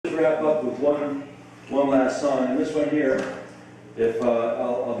wrap up with one last song, and this one here, if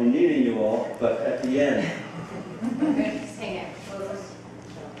I'll be needing you all, but at the end. Just hang out.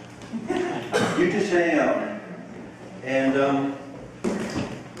 You just hang out, and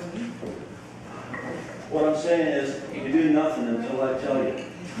what I'm saying is, you do nothing until I tell you.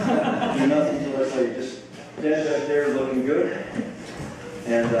 Do nothing until I tell you. Just stand back there looking good,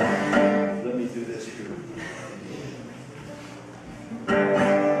 and let me do this here.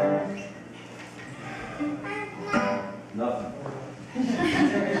 Nothing.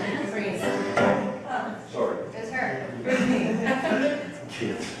 Sorry. It's her.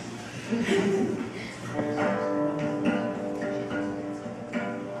 Kids.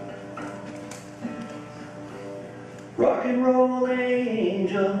 Rock and roll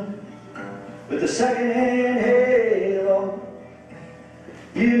angel with a second-hand halo.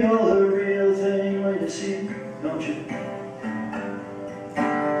 You know the real thing when you see it, don't you?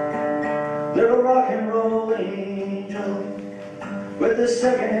 Little rock and roll angel with a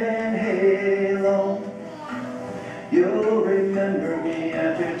second-hand halo. You'll remember me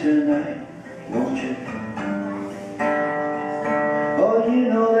after tonight, won't you? Oh, you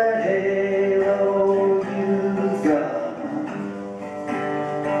know that halo you've got.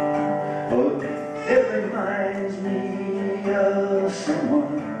 Oh, it reminds me of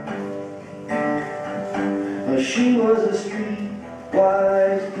someone. Oh, she was a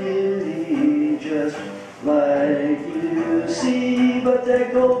streetwise beauty, just like you see. But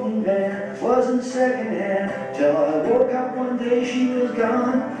that golden hair wasn't secondhand, till I woke up one day she was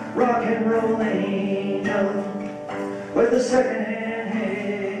gone. Rock and roll angel with a second-hand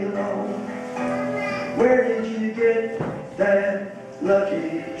halo. Where did you get that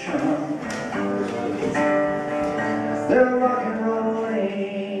lucky charm? Little rock and roll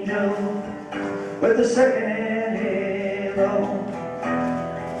angel with a second-hand halo.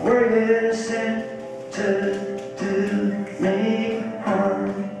 Were you sent to do me harm?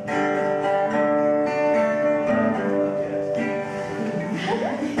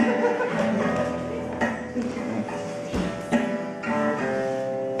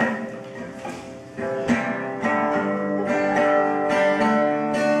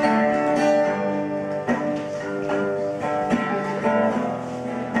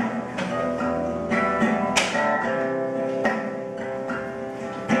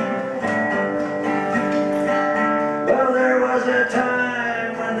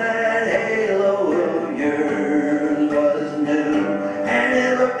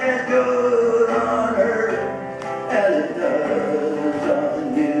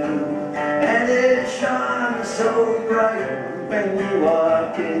 So bright when you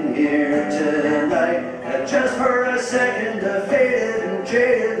walk in here tonight, and just for a second faded and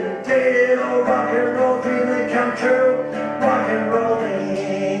jaded and dated. Oh, rock and roll dream come true. Rock and roll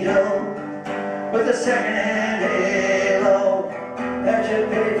angel with a second-hand halo that you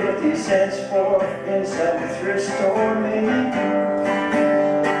pay 50 cents for in some thrift store, maybe.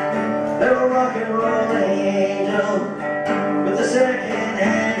 Little rock and roll angel with a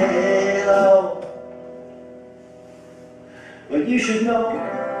second-hand halo. But you should know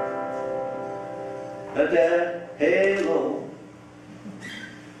that that halo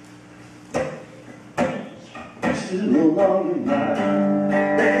is still no longer mine.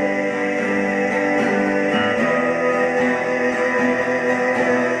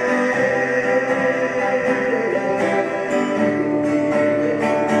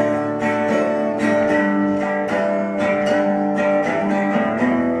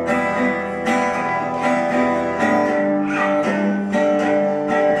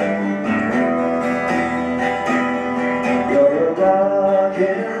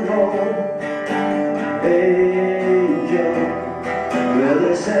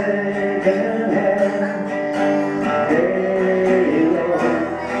 Second-hand halo,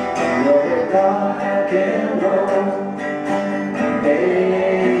 you're a rock and roll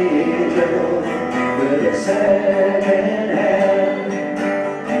angel with a second